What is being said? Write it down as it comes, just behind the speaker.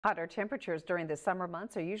Hotter temperatures during the summer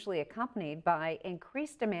months are usually accompanied by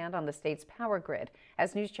increased demand on the state's power grid.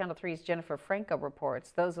 As News Channel 3's Jennifer Franco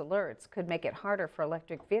reports, those alerts could make it harder for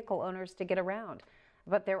electric vehicle owners to get around.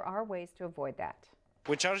 But there are ways to avoid that.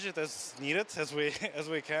 We charge it as needed, as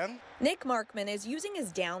we can. Nick Markman is using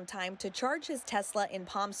his downtime to charge his Tesla in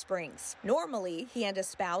Palm Springs. Normally, he and his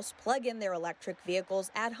spouse plug in their electric vehicles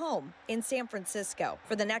at home in San Francisco.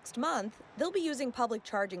 For the next month, they'll be using public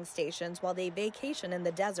charging stations while they vacation in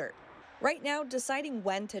the desert. Right now, deciding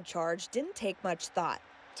when to charge didn't take much thought.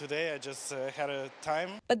 Today I just had a time.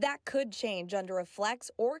 But that could change under a flex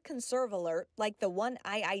or conserve alert like the one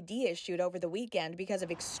IID issued over the weekend because of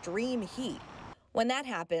extreme heat. When that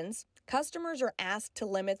happens, customers are asked to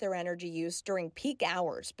limit their energy use during peak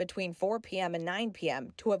hours between 4 p.m. and 9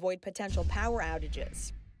 p.m. to avoid potential power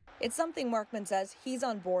outages. It's something Markman says he's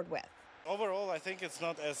on board with. Overall, I think it's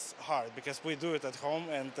not as hard because we do it at home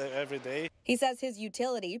and every day. He says his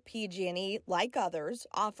utility, PG&E, like others,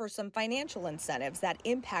 offers some financial incentives that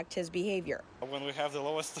impact his behavior. When we have the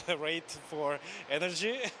lowest rate for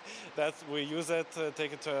energy, that we use it,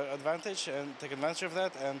 take advantage of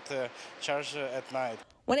that and charge at night.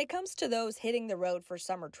 When it comes to those hitting the road for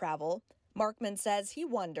summer travel, Markman says he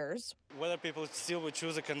wonders whether people still would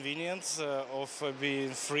choose the convenience of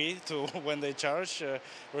being free to when they charge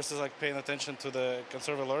versus like paying attention to the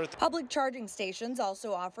conserve alert. Public charging stations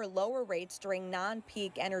also offer lower rates during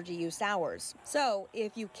non-peak energy use hours. So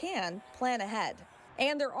if you can, plan ahead.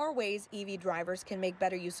 And there are ways EV drivers can make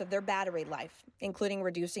better use of their battery life, including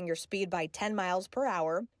reducing your speed by 10 miles per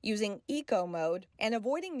hour, using eco mode, and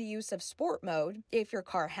avoiding the use of sport mode if your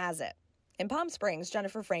car has it. In Palm Springs,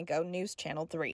 Jennifer Franco, News Channel 3.